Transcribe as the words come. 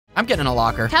I'm getting in a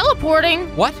locker.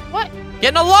 Teleporting? What? What?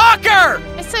 Get in a locker!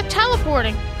 It said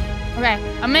teleporting. Okay,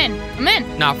 I'm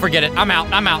in. No, forget it. I'm out.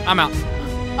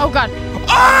 Oh, God.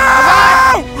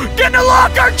 Oh! Get in the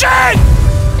locker, Jen!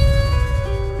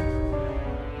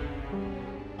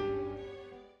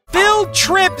 Field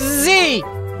Trip Z.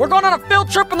 We're going on a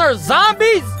field trip and there's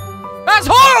zombies? That's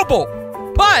horrible!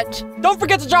 But don't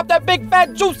forget to drop that big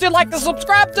fat juicy like and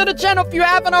subscribe to the channel if you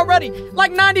haven't already.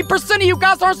 Like 90% of you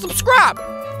guys aren't subscribed.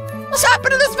 What's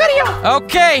happened in this video?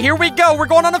 Okay, here we go. We're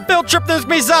going on a field trip. There's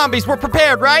me zombies. We're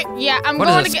prepared, right? Yeah, I'm going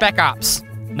going to to Spec Ops.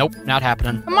 Nope, not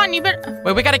happening. Come on, you better.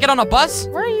 Wait, we gotta get on a bus?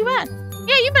 Where are you at?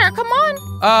 Yeah, you better come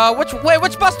on.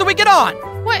 Which bus do we get on?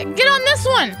 Wait, get on this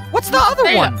one. What's the other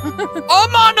There you one? go.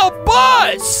 I'm on a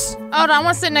bus! Hold on, I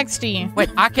want to sit next to you. Wait,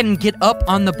 I can get up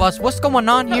on the bus. What's going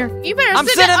on here? You better I'm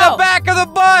sit sitting in the back of the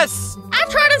bus! I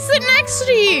try to sit next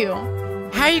to you.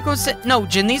 How are you gonna sit? No,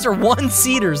 Jen, these are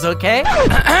one-seaters, okay?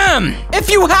 If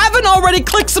you haven't already,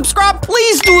 click subscribe.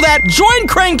 Please do that. Join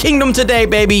Crane Kingdom today,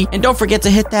 baby. And don't forget to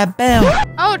hit that bell.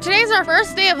 Oh, today's our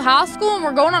first day of high school and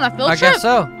we're going on a field trip? I guess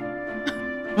so.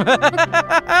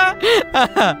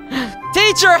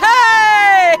 Teacher,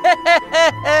 hey!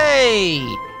 Hey!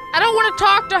 I don't want to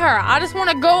talk to her. I just want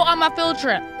to go on my field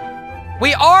trip.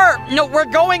 We're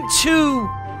going to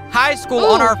high school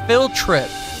on our field trip.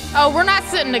 Oh, we're not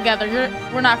sitting together.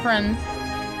 We're not friends.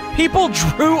 People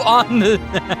drew on the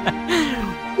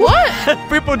What?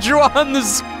 People drew on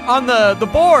the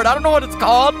board. I don't know what it's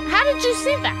called. How did you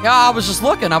see that? Yeah, I was just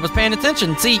looking. I was paying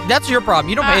attention. See, that's your problem.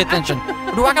 You don't pay attention.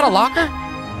 Do I got a locker?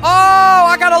 Oh,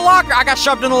 I got a locker. I got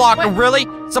shoved in a locker. What? Really?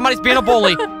 Somebody's being a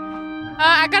bully.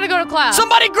 I gotta go to class.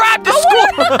 Somebody grabbed the school.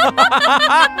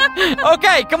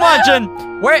 Okay, come on, Jen.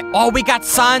 Where? Oh, we got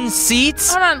sun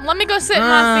seats. Hold on, let me go sit in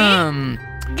my seat.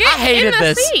 Get I hated in the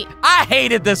this. seat. I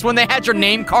hated this when they had your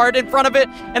name card in front of it,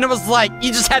 and it was like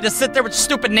you just had to sit there with your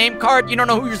stupid name card. You don't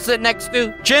know who you're sitting next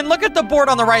to. Jen, look at the board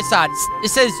on the right side. It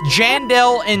says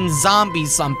Jandel and Zombie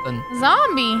something.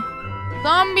 Zombie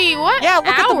what? Yeah, look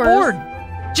at the board.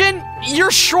 Jen,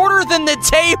 you're shorter than the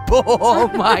table. Oh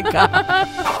my God.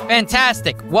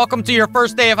 Fantastic. Welcome to your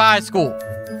first day of high school.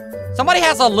 Somebody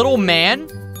has a little man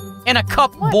and a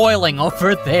cup boiling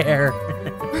over there.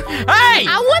 Hey!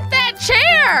 I want that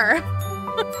chair.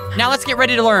 Now let's get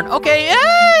ready to learn. Okay,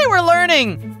 hey, we're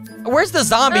learning. Where's the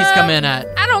zombies come in at?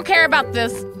 I don't care about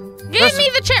this. Give me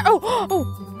the chair. Oh,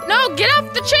 no, get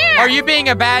off the chair. Are you being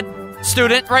a bad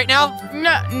student right now?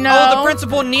 No. Oh, the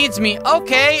principal needs me.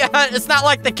 Okay, it's not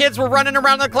like the kids were running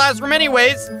around the classroom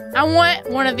anyways. I want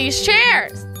one of these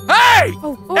chairs. Hey!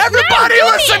 Everybody no,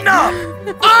 listen up!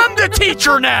 I'm the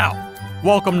teacher now.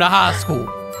 Welcome to high school.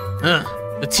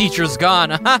 The teacher's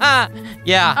gone.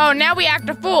 Yeah. Oh, now we act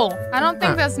a fool. I don't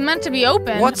think that's meant to be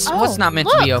open. What's not meant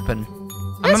to be open?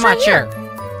 I'm in my chair.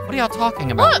 What are y'all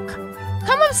talking about? Look,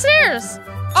 come upstairs.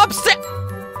 Upstairs?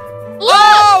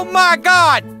 Oh my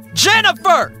God!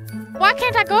 Jennifer! Why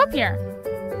can't I go up here?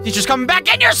 Teacher's coming back.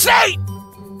 Get in your seat!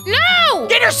 No!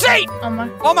 Get in your seat!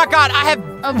 Oh my God, I have...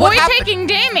 Avoid taking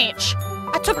damage.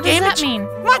 I took what damage? What does that mean?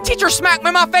 My teacher smacked me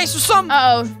in my face or something.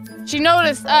 Uh-oh. She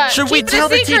noticed. Should we tell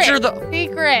the teacher the...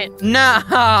 Secret. Nah,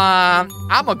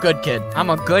 I'm a good kid. I'm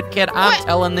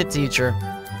telling the teacher.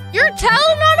 You're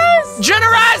telling on us?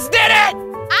 Generaz did it!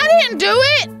 I didn't do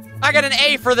it. I got an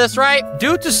A for this, right?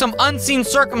 Due to some unseen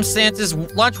circumstances,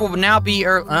 lunch will now be...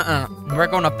 We're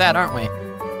going up that, aren't we?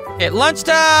 Okay,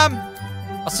 lunchtime.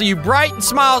 I'll see you bright and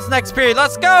smiles next period.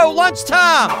 Let's go,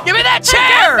 lunchtime. Give me that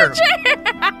chair.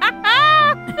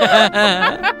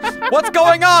 What's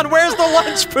going on? Where's the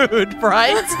lunch food,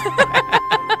 right?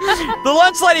 The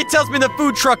lunch lady tells me the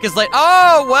food truck is late.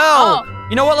 Oh, well.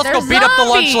 You know what? Let's go beat up the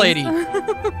lunch lady.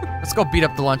 Let's go beat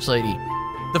up the lunch lady.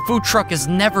 The food truck is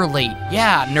never late.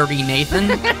 Yeah, nerdy Nathan.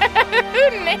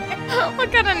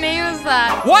 What kind of name is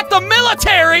that? What, the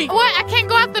military? What, I can't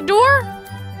go out the door?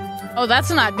 Oh, that's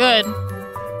not good.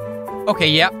 Okay,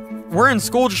 yeah. We're in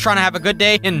school just trying to have a good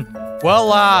day and, well,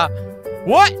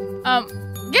 what?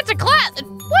 Get to class.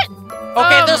 What?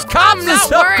 Okay, there's cops and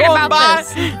stuff going by.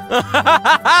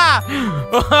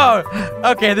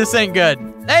 Okay, this ain't good.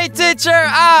 Hey, teacher.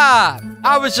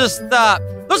 I was just,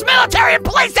 there's military and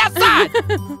police outside.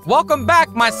 Welcome back,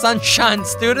 my sunshine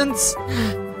students.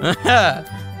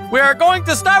 We are going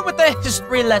to start with the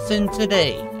history lesson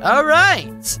today. All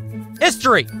right.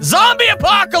 History. Zombie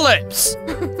apocalypse.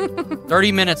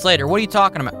 30 minutes later. What are you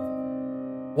talking about?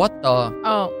 What the?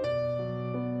 Oh.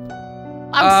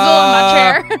 I'm still in my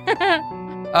chair.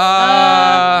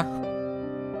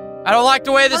 I don't like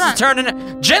the way this is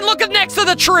turning. Jen, look at next to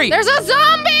the tree. There's a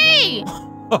zombie.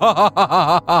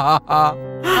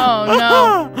 Oh,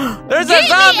 no. There's Get a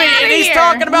zombie, me outta and he's here.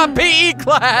 talking about PE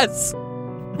class.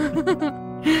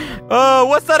 Oh,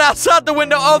 what's that outside the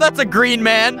window? Oh, that's a green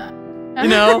man. You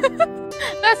know?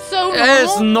 That's so normal.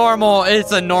 It's normal.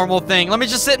 It's a normal thing. Let me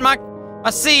just sit in my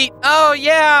seat. Oh,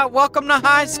 yeah. Welcome to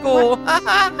high school. What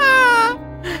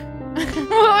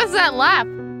was that laugh?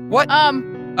 What? Oh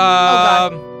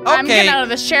God. I'm Okay. getting out of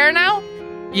this chair now.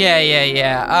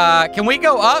 Yeah. Can we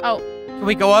go up? Oh. Can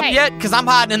we go up Hey. yet? Because I'm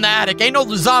hiding in the attic. Ain't no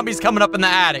zombies coming up in the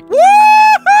attic. Woo!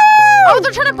 Oh,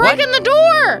 they're trying to break in the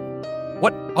door.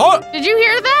 What? Oh! Did you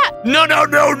hear that? No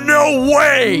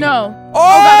way! No. Oh!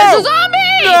 Oh God, there's a zombie!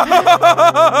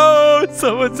 No!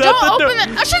 Someone's at Don't the open door. it.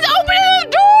 Oh, she's opening the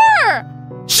door.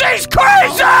 She's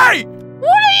crazy!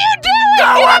 What are you doing? Go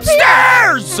Get up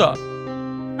here. upstairs! All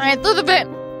right, through the vent.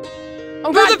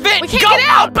 Oh Through God, the vent! we can't Go get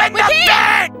out. open We the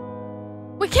can't.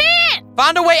 vent! We can't.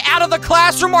 Find a way out of the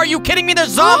classroom. Are you kidding me? There's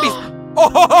zombies.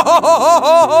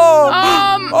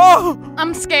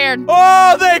 I'm scared.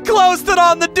 Oh, they closed it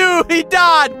on the dude. He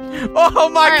died. Oh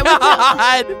my All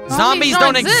right, God. Zombies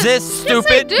don't exist, Yes,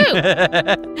 stupid. they do.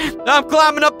 I'm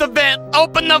climbing up the vent.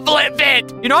 Open the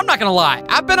vent. You know, I'm not going to lie.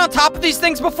 I've been on top of these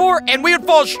things before, and we would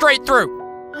fall straight through.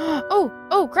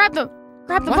 Oh, grab the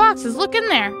boxes. Look in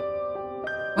there.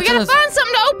 We gotta find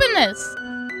something to open this.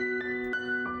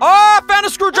 Oh, I found a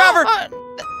screwdriver.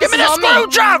 Give me this the is all me.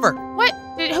 screwdriver. What?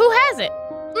 Who has it?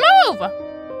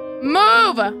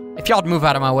 Move! If y'all would move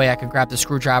out of my way, I could grab the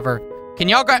screwdriver. Can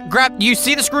y'all grab? You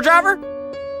see the screwdriver?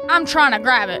 I'm trying to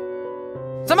grab it.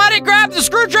 Somebody grab the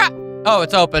screwdriver. Oh,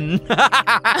 it's open.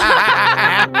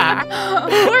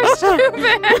 We're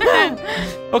stupid.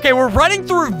 Okay, we're running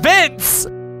through vents,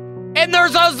 and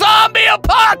there's a zombie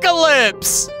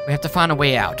apocalypse. We have to find a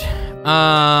way out.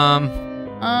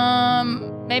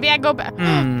 Maybe I go back.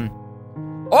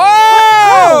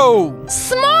 Oh!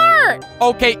 Smart!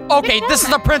 Okay, this is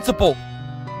the principal.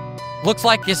 Looks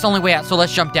like it's the only way out, so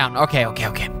let's jump down. Okay.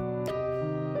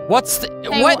 What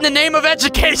in the name of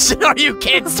education are you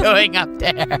kids doing up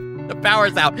there? The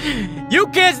power's out. You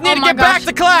kids need to get back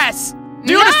to class.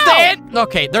 Do you understand?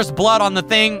 Okay, there's blood on the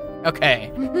thing.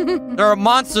 Okay. There are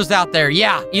monsters out there.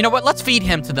 Yeah. You know what? Let's feed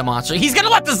him to the monster. He's gonna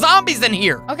let the zombies in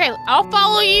here. Okay, I'll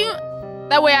follow you.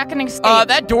 That way I can escape.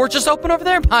 That door just opened over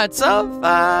there by itself.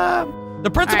 The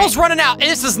principal's running out.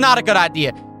 This is not a good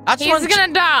idea. He's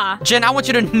gonna die. Jen, I want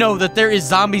you to know that there is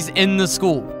zombies in the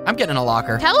school. I'm getting in a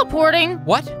locker. Teleporting.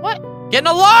 What? What? Get in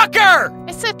a locker!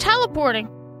 It said teleporting.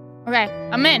 Okay,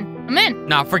 I'm in.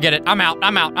 No, forget it. I'm out.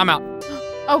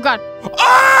 Oh God.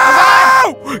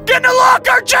 Oh! Get in a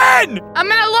locker, Jen! I'm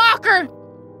in a locker.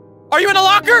 Are you in a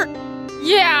locker?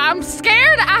 Yeah, I'm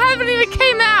scared. I haven't even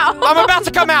came out. I'm about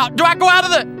to come out. Do I go out of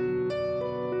the...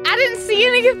 I didn't see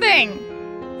anything.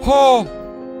 Oh.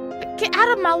 Get out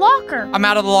of my locker. I'm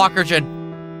out of the locker,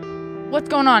 Jen. What's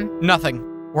going on? Nothing.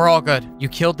 We're all good. You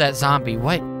killed that zombie.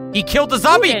 What? He killed the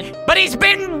zombie, but he's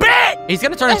been bit! He's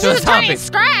gonna turn into a zombie. Tiny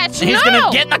scratch. And he's gonna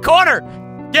get in the corner.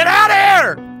 Get out of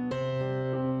here!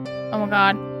 Oh my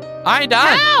God. I ain't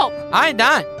dying. Help! I ain't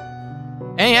dying.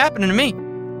 Ain't happening to me.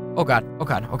 Oh God.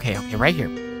 Okay. Right here.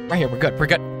 We're good.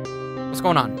 What's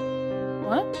going on?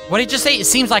 What? What did you just say? It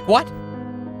seems like what?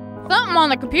 Something on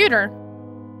the computer.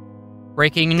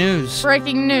 Breaking news.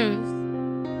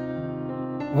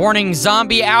 Warning,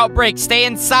 zombie outbreak. Stay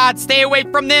inside. Stay away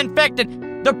from the infected.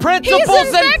 The principal's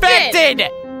infected.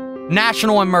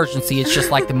 National emergency. It's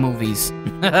just like the movies.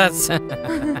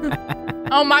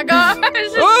 Oh my gosh.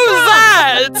 Who's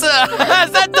that? Is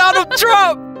that Donald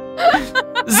Trump?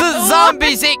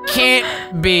 Zombies, it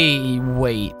can't be.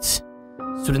 Wait.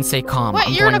 Students stay calm. What,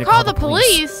 you're gonna call the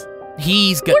police?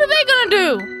 He's good. What are they gonna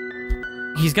do?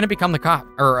 He's gonna become the cop,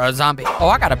 or a zombie. Oh,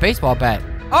 I got a baseball bat.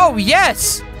 Oh,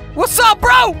 yes. What's up,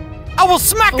 bro? I will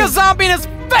smack a zombie in his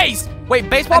face. Wait,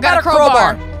 baseball bat or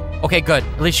crowbar? Okay, good.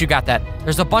 At least you got that.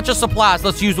 There's a bunch of supplies.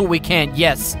 Let's use what we can.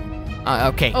 Yes.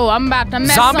 Okay. Oh, I'm about to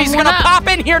mess Zombie's someone gonna up. pop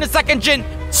in here in a second, Jen.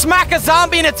 Smack a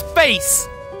zombie in its face.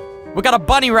 We got a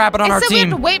bunny rabbit on our we team.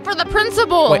 have to wait for the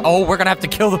principal. Wait, we're gonna have to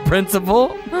kill the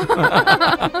principal?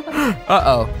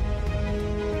 Uh-oh.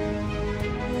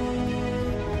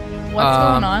 What's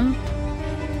going on?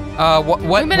 What?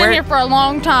 We've been in here for a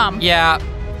long time. Yeah.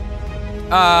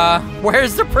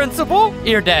 Where's the principal?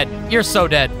 You're dead. You're so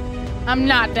dead. I'm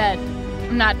not dead.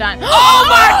 I'm not done. Oh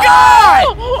my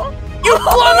God! You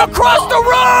flung across the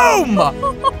room!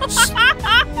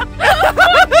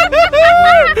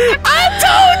 I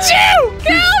told you!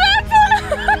 Kill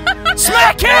that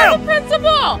Smack him!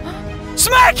 principal!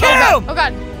 Smack him! Oh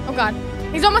God.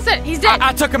 He's almost dead. He's dead.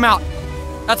 I took him out.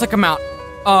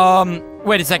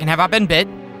 Wait a second. Have I been bit?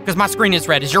 Because my screen is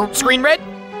red. Is your screen red?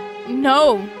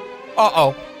 No.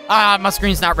 Uh-oh. My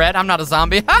screen's not red. I'm not a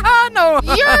zombie. Haha, no.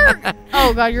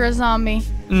 Oh, God, you're a zombie.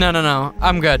 No.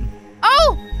 I'm good.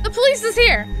 Oh, the police is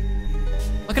here.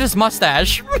 Look at his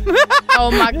mustache. Oh,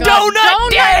 my God.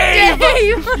 Donut Dave!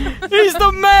 He's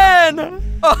the man.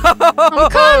 I'm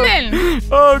coming.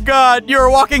 Oh, God. You're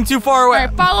walking too far away. All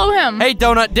right, follow him. Hey,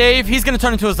 Donut Dave. He's going to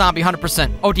turn into a zombie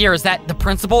 100%. Oh, dear. Is that the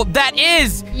principal? That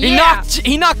is. Yeah.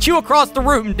 He knocked you across the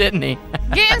room, didn't he?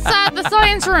 Get inside the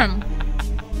science room.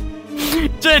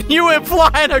 Jen, you went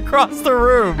flying across the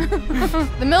room.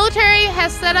 The military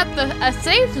has set up a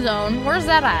safe zone. Where's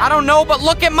that at? I don't know, but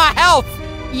look at my health.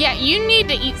 Yeah, you need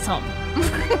to eat some.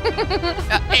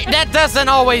 That doesn't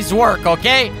always work,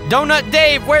 okay? Donut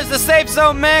Dave, where's the safe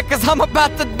zone, man? Because I'm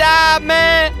about to die,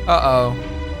 man. Uh-oh.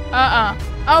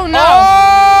 Oh, no.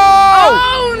 Oh!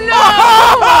 Oh,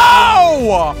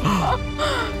 no.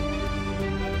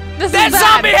 This That is bad.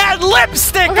 zombie had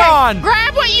lipstick on!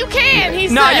 Grab what you can, he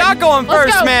said. Nah, y'all going Let's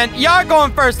first, go. man. Y'all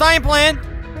going first. I ain't playing.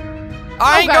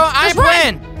 I ain't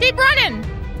playing. Keep running.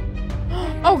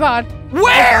 Oh, God.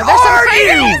 Where There's some are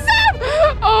crazy you? stuff.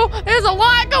 Oh, there's a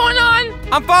lot going on.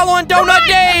 I'm following Donut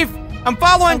Dave. I'm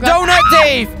following God. Donut Ah!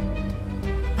 Dave.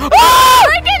 Oh!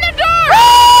 Break in the door.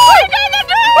 Ah! Break in the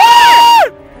door.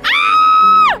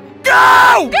 Go! Go!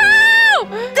 Go!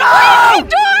 Break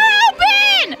the door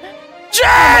open.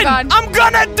 Jen! God. I'm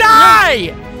gonna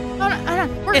die!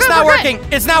 We're It's good, not we're working.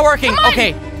 good. It's not working. Come on.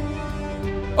 Okay.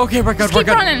 Okay, we're good. Just We're keep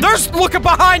good. running. Look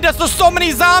behind us. There's so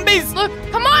many zombies. Look,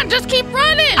 come on, just keep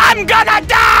running. I'm gonna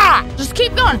die! Just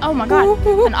keep going. Oh my God.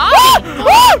 An Ah!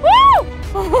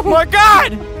 Aussie. Oh my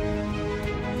God!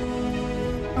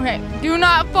 Okay, do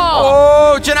not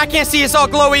fall. Oh, Jen, I can't see. It's all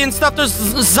glowy and stuff. There's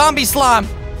zombie slime.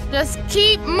 Just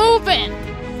keep moving.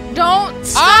 Don't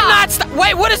stop. I'm not.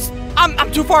 Wait, what is?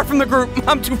 I'm too far from the group.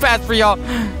 I'm too fast for y'all.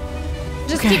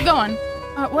 Just Okay. keep going.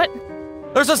 What?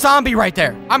 There's a zombie right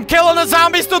there. I'm killing the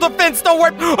zombies through the fence. Don't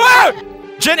worry. Ah!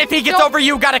 Jen, if he gets over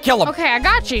you, gotta kill him. Okay, I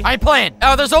got you. I ain't playing.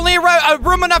 Oh, there's only a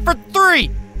room enough for 3.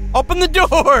 Open the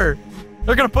door.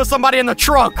 They're gonna put somebody in the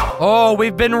trunk. Oh,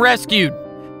 we've been rescued.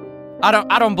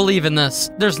 I don't believe in this.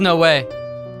 There's no way.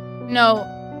 No,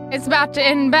 it's about to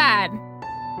end bad.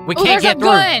 We Oh, can't there's get a through.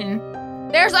 gun.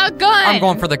 There's a gun. I'm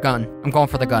going for the gun. I'm going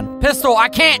for the gun. Pistol, I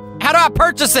can't. How do I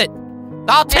purchase it?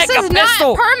 I'll take This a is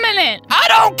pistol. not permanent. I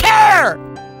don't care.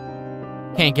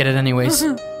 Can't get it anyways.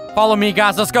 Follow me,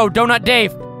 guys. Let's go. Donut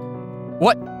Dave.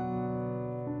 What?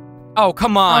 Oh,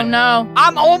 come on. Oh no.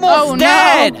 I'm almost Oh,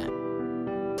 dead.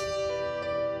 no.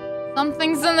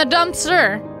 Something's in the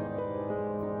dumpster.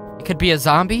 It could be a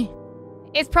zombie.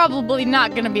 It's probably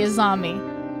not gonna be a zombie.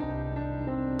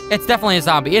 It's definitely a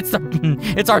zombie. It's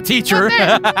our teacher. Look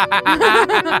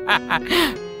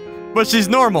But she's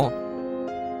normal.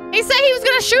 He said he was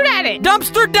gonna shoot at it.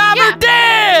 Dumpster Diver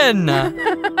Dan!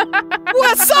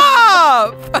 What's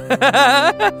up?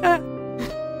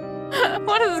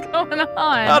 What is going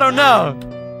on? I don't know.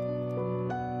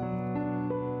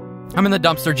 I'm in the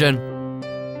dumpster, Jen.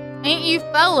 Ain't you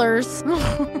fellers?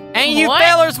 Ain't you What?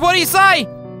 fellers, what do you say?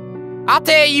 I'll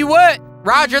tell you what.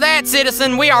 Roger that,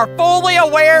 citizen. We are fully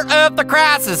aware of the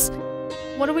crisis.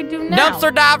 What do we do now?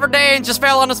 Dumpster Diver Dan just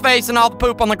fell on his face and all the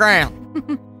poop on the ground.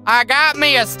 I got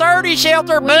me a sturdy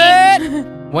shelter, but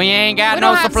we ain't got We no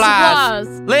don't have supplies.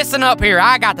 supplies. Listen up here.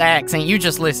 I got the accent. You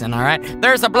just listen, all right?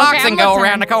 There's a blocks Okay, and I'm go listening.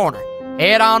 around the corner.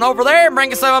 Head on over there and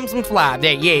bring us some supplies.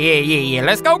 Yeah.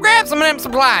 Let's go grab some of them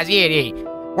supplies. Yeah.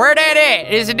 Where that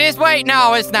at? Is it this way?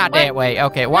 No, it's not that way.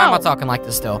 Okay, why am I No. talking like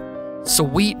this still?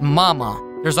 Sweet mama.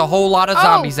 There's a whole lot of Oh.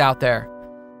 zombies out there.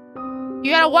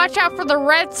 You gotta watch out for the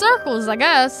red circles, I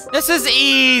guess. This is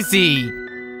easy.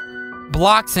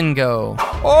 Blocks and go.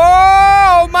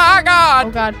 Oh my God. Oh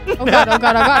god. Oh god. Oh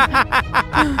god. Oh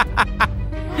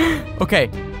god. Okay,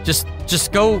 just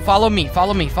go. Follow me. Go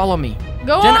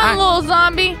Jen, on, little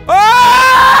zombie.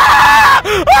 Ah!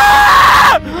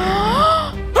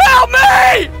 Ah! Help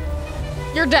me!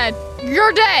 You're dead.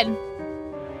 You're dead.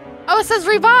 Oh, it says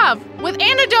revive with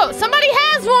antidote. Somebody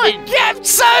has one. Jeff,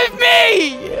 save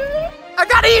me! I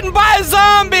got eaten by a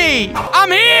zombie! I'm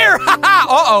here!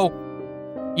 Uh-oh.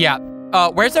 Yeah.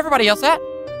 Where's everybody else at?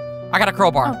 I got a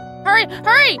crowbar. Oh, hurry.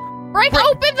 Break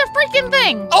open the freaking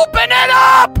thing. Open it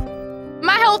up!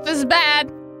 My health is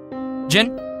bad.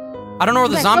 Jen, I don't know where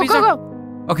the Okay, zombies go. are.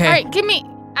 Okay. All right, give me.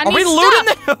 I Are need we stuff. looting?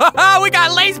 We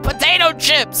got Lay's potato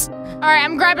chips. All right,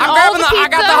 I'm grabbing I'm all grabbing the pizza. I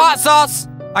got the hot sauce.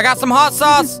 I got some hot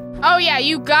sauce. Oh yeah,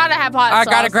 you gotta have hot I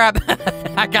sauce. gotta grab.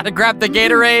 I gotta grab the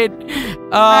Gatorade.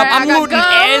 I I'm got looting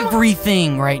gum.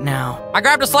 everything right now. I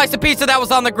grabbed a slice of pizza that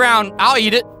was on the ground. I'll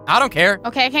eat it. I don't care.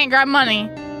 Okay, I can't grab money.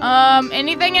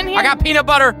 Anything in here? I got peanut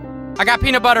butter. I got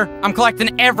peanut butter. I'm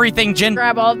collecting everything, Jen.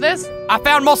 Grab all of this. I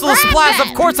found most of the supplies. that.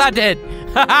 Of course I did.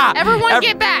 Everyone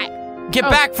get back. Get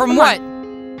back from what?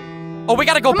 Oh, we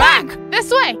gotta go back. On,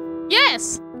 this way.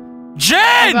 Yes.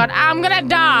 Jen! Oh, God. I'm gonna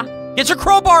die. Get your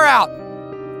crowbar out.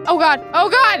 Oh, God. Oh,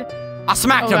 God. I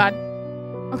smacked him. God.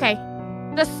 Okay.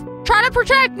 Just try to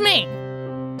protect me.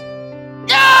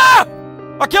 Yeah!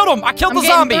 I killed him. I killed the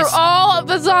zombies. Through all of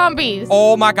the zombies.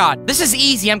 Oh, my God. This is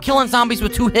easy. I'm killing zombies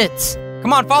with 2 hits.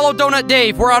 Come on, follow Donut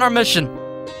Dave. We're on our mission.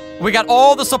 We got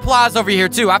all the supplies over here,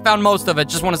 too. I found most of it.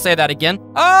 Just want to say that again.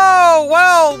 Oh,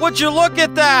 well, would you look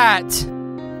at that?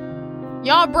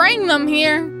 Y'all bring them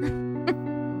here.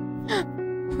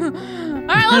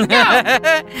 All right, let's go.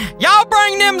 Y'all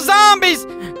bring them zombies.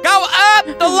 Go up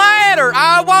the ladder.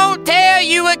 I won't tell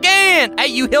you again. Hey,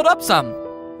 you healed up some.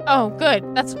 Oh, good.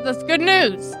 That's good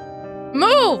news. Move.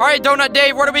 All right, Donut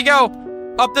Dave, where do we go?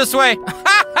 Up this way.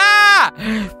 Ha ha!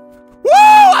 Woo!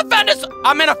 I found this.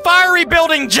 I'm in a fiery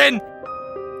building, Jen.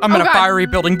 I'm in a fiery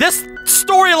building. This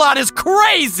storyline is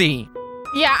crazy.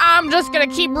 Yeah, I'm just gonna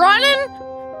keep running.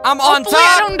 I'm on top.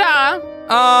 I don't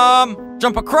die.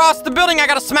 Jump across the building. I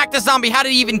gotta smack this zombie. How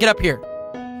did he even get up here?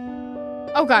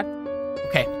 Oh, God.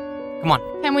 Okay, come on.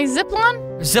 Can we zip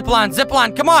line? Zip line, zip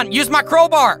line. Come on, use my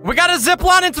crowbar. We gotta zip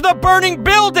line into the burning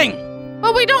building.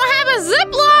 But we don't have a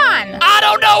zip line. I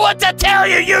don't know what to tell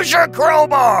you. Use your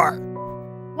crowbar.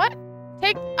 What?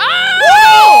 Take.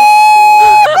 Oh!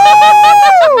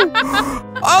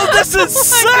 Oh, this is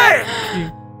sick.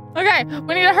 Okay,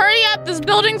 we need to hurry up. This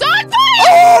building's on fire.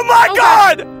 Oh my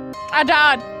God! I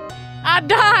died.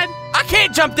 I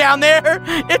can't jump down there.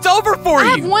 It's over for you.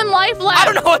 I have 1 life left. I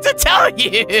don't know what to tell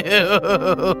you.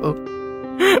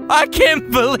 I can't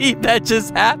believe that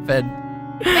just happened.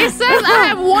 It says I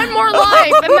have 1 more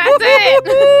life, and that's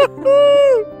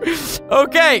it.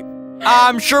 Okay,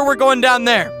 I'm sure we're going down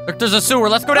there. Look, there's a sewer.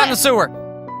 Let's go down the sewer.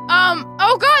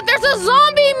 Oh, God, there's a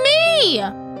zombie me.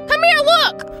 Come here,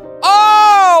 look.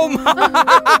 Oh, my.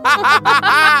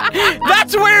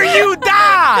 That's where you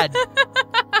died.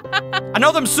 I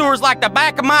know them sewers like the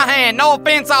back of my hand. No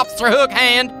offense, Officer Hook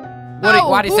Hand.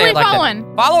 Why do you say it like following?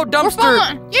 that? Follow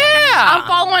Dumpster. Yeah. I'm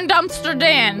following Dumpster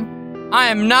Dan. I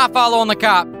am not following the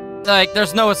cop. Like,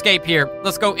 there's no escape here.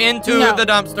 Let's go into the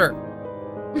dumpster.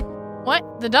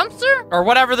 What? The dumpster? Or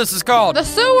whatever this is called. The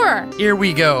sewer. Here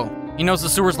we go. He knows the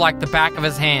sewer's like the back of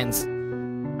his hands.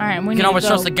 All right, you can always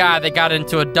trust a guy that got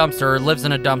into a dumpster or lives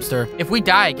in a dumpster. If we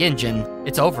die again, Jen,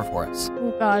 it's over for us.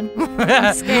 Oh, God.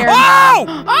 I'm scared. Oh!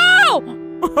 Oh!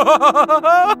 Oh!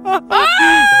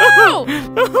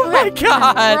 Oh, my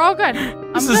God. We're all good.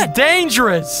 This is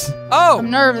dangerous. Oh. I'm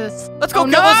nervous. Let's go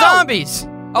kill the zombies.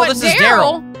 Oh, this is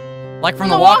Daryl. Like from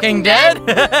The Walking Dead?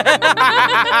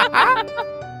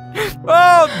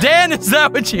 Oh, Dan, is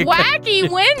that what you got? Wacky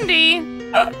Wendy.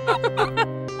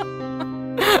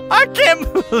 I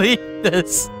can't believe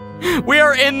this. We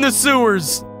are in the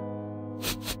sewers.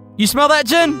 You smell that,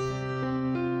 Jen?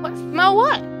 What? Smell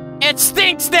what? It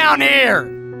stinks down here.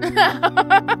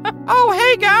 Oh,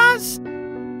 hey, guys.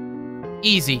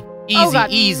 Easy,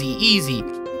 easy.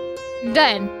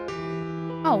 Dead.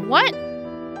 Oh, what?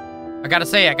 I gotta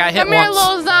say, I got hit once. Come here,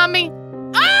 little zombie.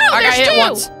 Oh, I got hit 2.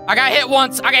 once. I got hit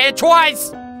once. I got hit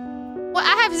twice. Well,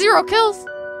 I have 0 kills.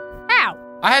 How?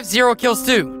 I have 0 kills,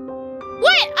 too.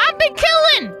 What? I've been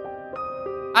killing.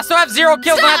 I still have 0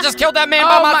 kills, and I just killed that man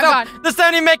by myself. My God. This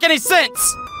doesn't even make any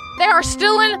sense. They are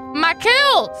stealing my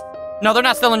kills. No, they're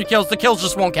not stealing your kills. The kills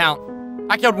just won't count.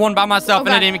 I killed 1 by myself, and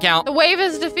it didn't even count. The wave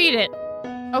is defeated.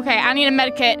 Okay, I need a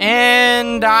medikit.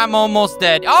 And I'm almost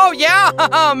dead. Oh, yeah,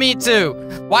 me too.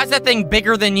 Why is that thing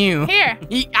bigger than you? Here.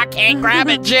 I can't grab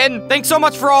it, Jen. Thanks so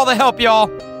much for all the help, y'all.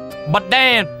 But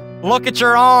Dan, look at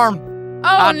your arm. Oh,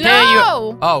 I'll tell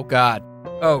you. Oh, God.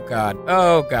 Oh, God.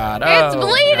 Oh, God. It's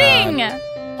bleeding.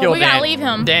 Kill we Dan. gotta leave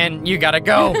him. Dan, you gotta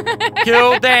go.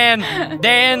 Kill Dan.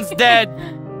 Dan's dead.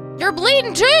 You're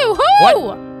bleeding too. Who?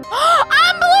 What?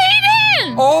 I'm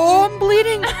bleeding. Oh, I'm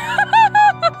bleeding.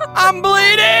 I'm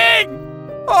bleeding.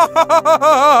 No.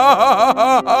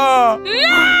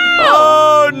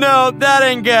 Oh, no, that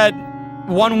ain't good.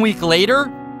 1 week later?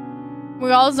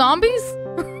 We all zombies?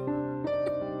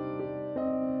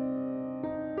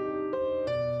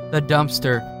 The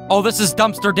dumpster. Oh, this is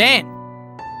Dumpster Dan.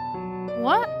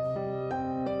 What?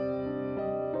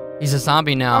 He's a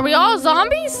zombie now. Are we all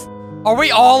zombies? Are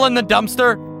we all in the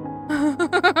dumpster?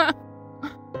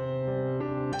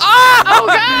 Ah! Oh,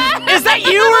 God! Is that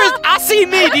you or I see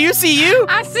me? Do you see you?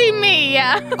 I see me,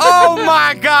 yeah. Oh,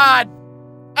 my God.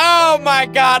 Oh, my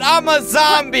God. I'm a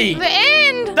zombie. The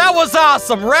end. That was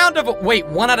awesome. Round of... Wait,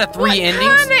 1 out of 3 endings?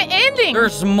 What kind of ending?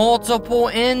 There's multiple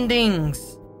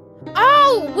endings.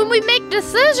 Oh, when we make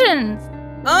decisions.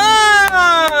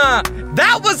 Ah,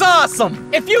 that was awesome.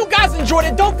 If you guys enjoyed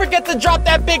it, don't forget to drop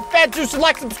that big fat juicy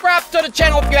like, subscribe to the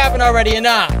channel if you haven't already, and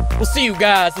we'll see you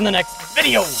guys in the next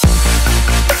video.